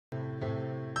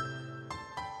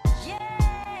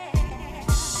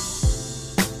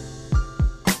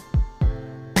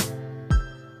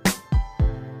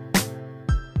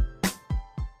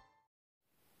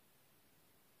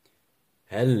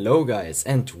Hello guys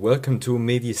and welcome to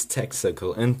Medi's Tech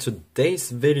Circle. In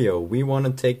today's video we want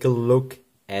to take a look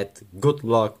at Good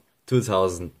Luck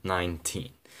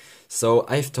 2019. So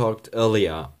I've talked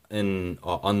earlier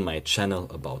on my channel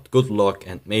about Good Luck,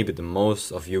 and maybe the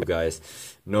most of you guys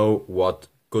know what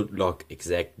Good Luck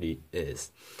exactly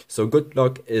is. So Good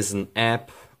Luck is an app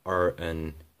or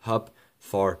an hub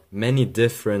for many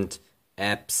different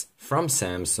apps from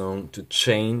Samsung to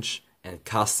change and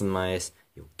customize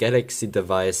your Galaxy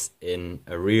device in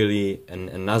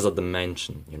another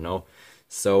dimension,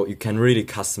 so you can really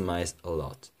customize a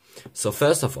lot. So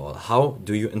first of all, how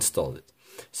do you install it?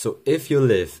 So if you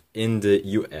live in the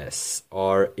US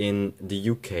or in the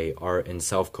UK or in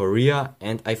South Korea,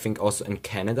 and I think also in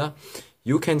Canada,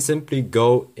 you can simply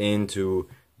go into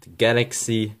the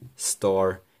Galaxy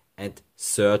store and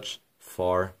search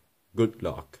for Good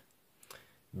Luck.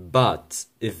 But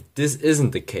if this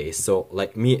isn't the case, so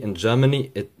like me in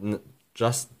Germany, it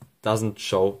just doesn't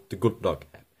show the Good Luck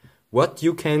app. What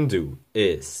you can do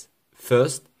is,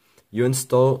 first, you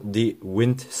install the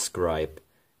Windscribe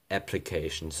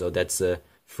application. So that's a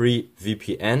free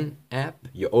VPN app.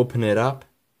 You open it up,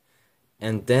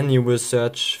 and then you will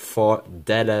search for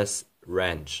Dallas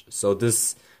Ranch. So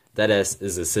this Dallas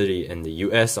is a city in the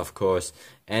US, of course,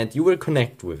 and you will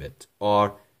connect with it,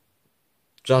 or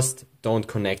just don't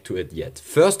connect to it yet.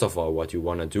 First of all, what you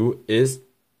want to do is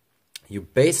you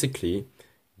basically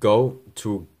go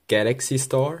to Galaxy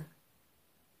Store,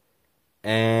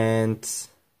 and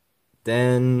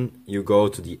then you go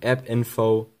to the app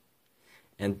info,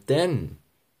 and then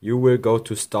you will go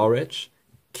to storage,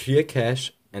 clear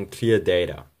cache, and clear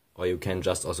data. Or you can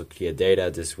just also clear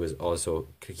data. This will also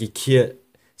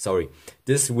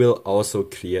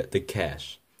clear the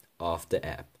cache of the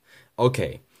app.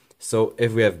 Okay. So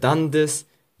if we have done this,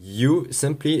 you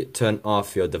simply turn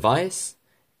off your device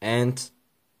and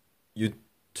you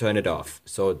turn it off.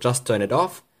 So just turn it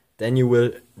off, then you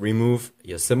will remove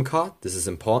your SIM card. This is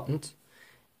important.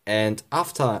 And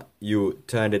after you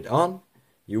turn it on,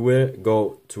 you will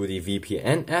go to the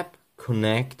VPN app,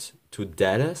 connect to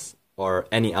Dallas or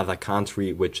any other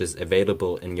country which is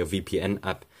available in your VPN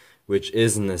app, which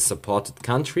is in a supported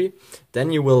country. Then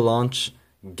you will launch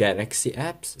Galaxy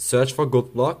apps, search for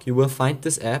Good Luck, you will find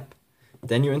this app,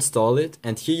 then you install it,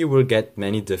 and here you will get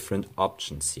many different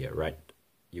options here, right?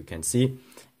 You can see,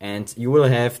 and you will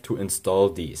have to install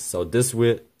these. So this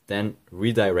will then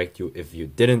redirect you if you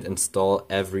didn't install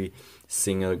every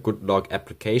single Good Luck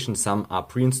application. Some are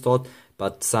pre-installed,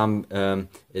 but some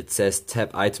it says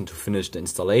tap item to finish the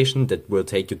installation. That will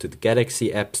take you to the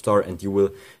Galaxy App Store, and you will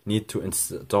need to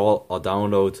install or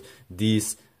download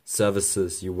these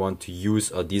services you want to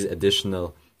use, or these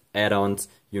additional add-ons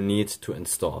you need to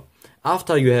install.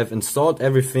 After you have installed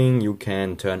everything, you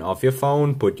can turn off your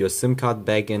phone, put your SIM card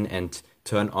back in, and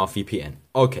turn off VPN.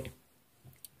 Okay,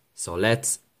 so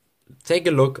let's take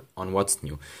a look on what's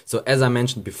new. So as I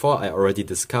mentioned before, I already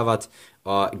discovered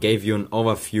or gave you an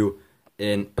overview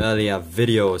in earlier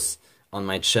videos on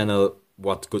my channel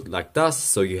what Good Luck does.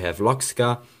 So you have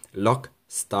Lockstar.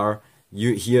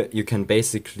 You can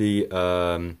basically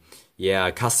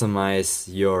customize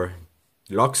your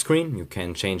lock screen. You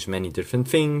can change many different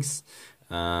things.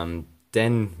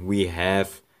 Then we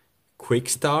have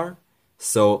Quickstar.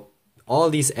 So all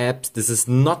these apps, this is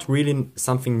not really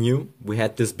something new. We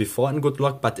had this before in Good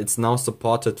Luck, but it's now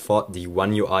supported for the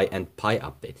OneUI and Pi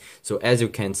update. So as you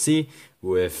can see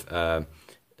with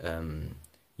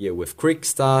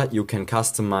Quickstar, you can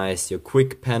customize your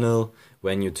quick panel.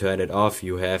 When you turn it off,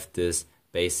 you have this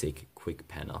basic quick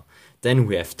panel. Then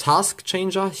we have Task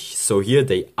Changer. So here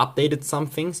they updated some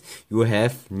things. You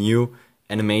have new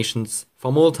animations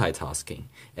for multitasking,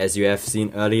 as you have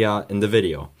seen earlier in the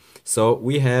video. So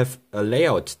we have a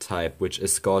layout type which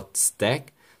is called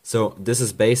Stack. So this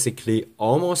is basically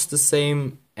almost the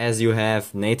same as you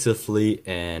have natively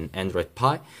in Android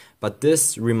Pie, but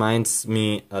this reminds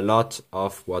me a lot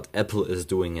of what Apple is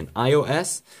doing in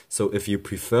iOS. So if you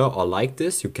prefer or like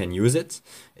this, you can use it.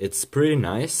 It's pretty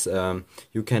nice.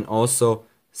 You can also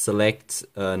select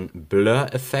a blur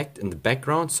effect in the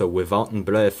background. So without a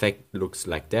blur effect looks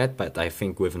like that, but I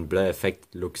think with a blur effect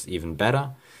it looks even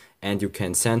better. And you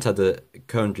can center the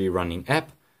currently running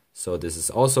app. So this is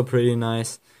also pretty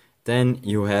nice. Then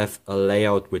you have a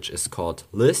layout which is called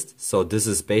List. So this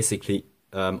is basically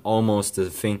almost the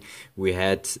thing we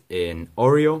had in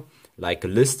Oreo, like a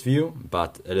list view,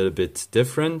 but a little bit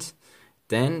different.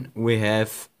 Then we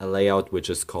have a layout which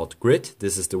is called Grid.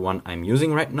 This is the one I'm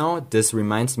using right now. This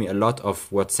reminds me a lot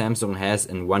of what Samsung has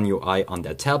in OneUI on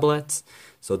their tablets.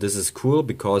 So this is cool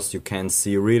because you can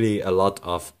see really a lot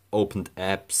of opened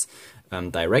apps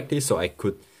directly. So I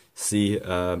could see,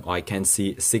 or I can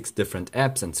see 6 different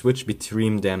apps and switch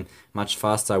between them much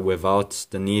faster without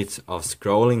the need of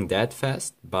scrolling that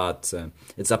fast, but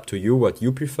it's up to you what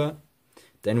you prefer.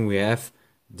 Then we have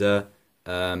the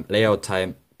layout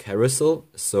type carousel.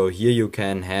 So here you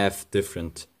can have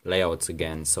different layouts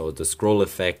again. So the scroll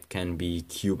effect can be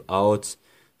cube out.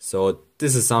 So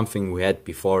this is something we had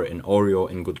before in Oreo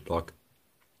in GoodLock,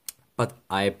 but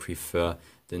I prefer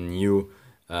the new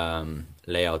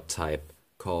layout type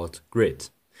called grid.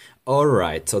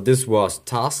 Alright, so this was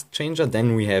task changer.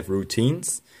 Then we have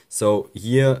routines. So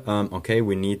here, okay,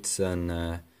 we need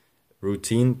an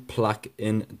routine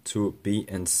plugin to be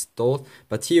installed,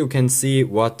 but here you can see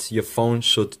what your phone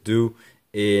should do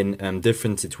in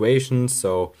different situations.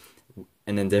 So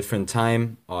in a different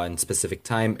time or in specific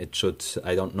time, it should,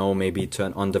 I don't know, maybe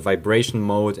turn on the vibration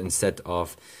mode instead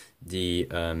of the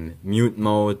mute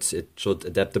mode. It should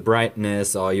adapt the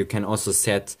brightness, or you can also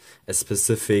set a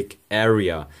specific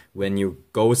area when you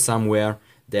go somewhere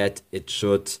that it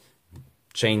should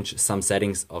change some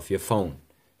settings of your phone.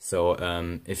 So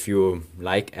if you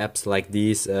like apps like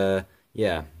these,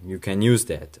 yeah, you can use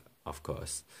that, of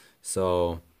course.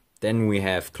 So then we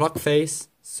have clock face.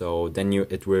 So then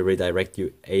it will redirect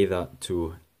you either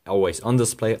to always on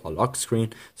display or lock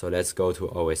screen. So let's go to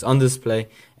always on display,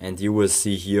 and you will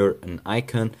see here an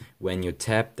icon. When you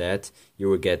tap that, you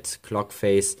will get clock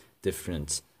face,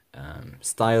 different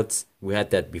styles. We had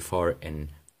that before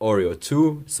in Oreo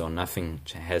 2, so nothing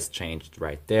has changed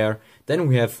right there. Then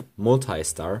we have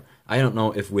multi-star. I don't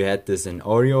know if we had this in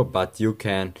Oreo, but you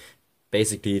can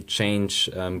basically change,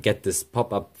 get this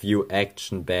pop-up view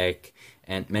action back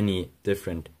and many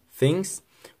different things.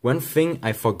 One thing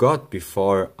I forgot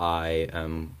before I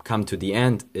come to the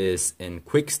end is in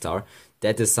Quick Star.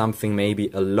 That is something maybe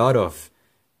a lot of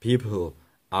people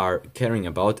are caring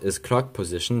about, is clock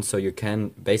position. So you can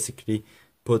basically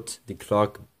put the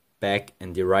clock back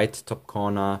in the right top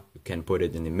corner, you can put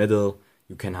it in the middle,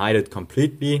 you can hide it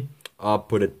completely, or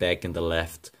put it back in the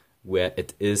left where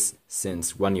it is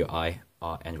since OneUI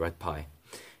or Android Pie.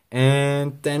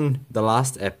 And then the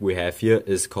last app we have here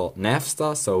is called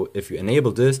Navstar. So if you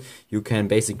enable this, you can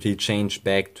basically change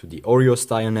back to the Oreo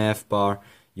style nav bar.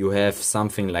 You have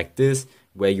something like this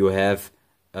where you have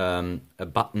a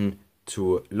button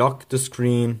to lock the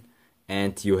screen,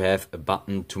 and you have a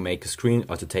button to make a screen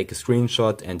or to take a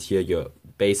screenshot. And here you're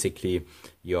basically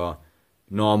your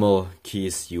normal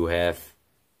keys you have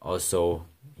also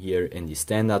here in the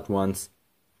standard ones.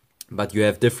 But you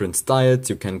have different styles,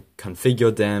 you can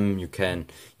configure them, you can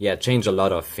change a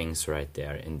lot of things right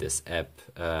there in this app,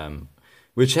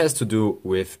 which has to do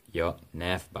with your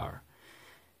nav bar.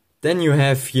 Then you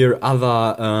have here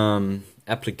other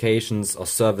applications or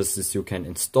services you can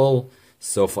install.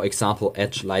 So for example,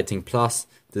 Edge Lighting Plus,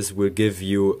 this will give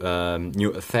you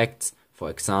new effects. For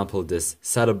example, this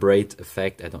Celebrate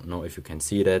effect, I don't know if you can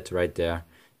see that right there.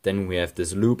 Then we have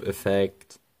this Loop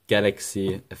effect,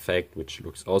 Galaxy effect, which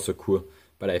looks also cool,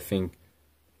 but I think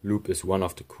Loop is one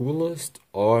of the coolest.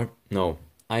 Or no,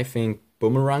 I think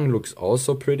Boomerang looks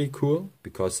also pretty cool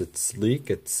because it's sleek,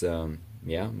 it's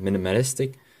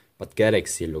minimalistic, but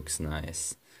Galaxy looks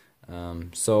nice.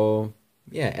 So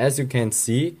yeah, as you can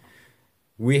see,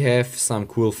 we have some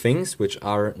cool things which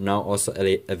are now also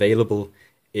available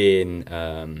in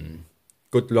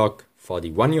GoodLock for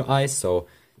the OneUI. So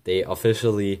they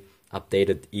officially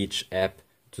updated each app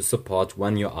to support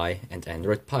OneUI and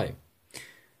Android Pie.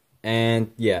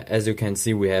 And yeah, as you can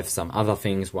see, we have some other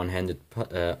things, one-handed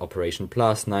operation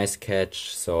plus, nice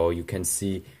catch, so you can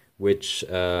see which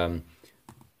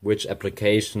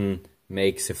application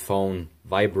makes your phone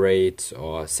vibrate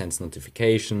or sends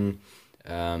notification.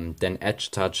 Then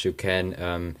Edge Touch, you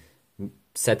can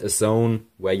set a zone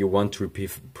where you want to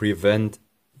prevent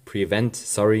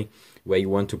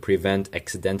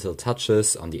accidental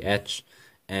touches on the edge.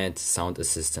 And Sound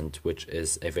Assistant, which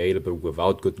is available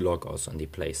without GoodLock also on the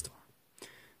Play Store.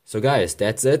 So guys,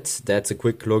 that's it. That's a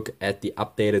quick look at the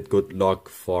updated GoodLock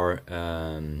for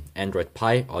Android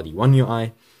Pie or the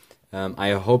OneUI.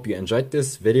 I hope you enjoyed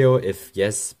this video. If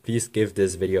yes, please give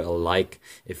this video a like.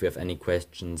 If you have any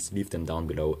questions, leave them down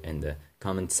below in the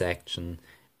comment section.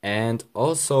 And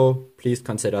also, please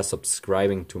consider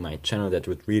subscribing to my channel. That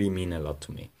would really mean a lot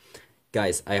to me.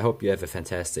 Guys, I hope you have a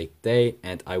fantastic day,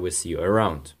 and I will see you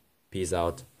around. Peace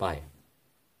out. Bye.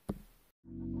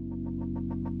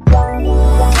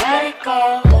 Let it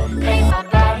go, make my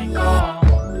body go,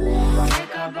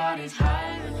 make our bodies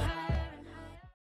high.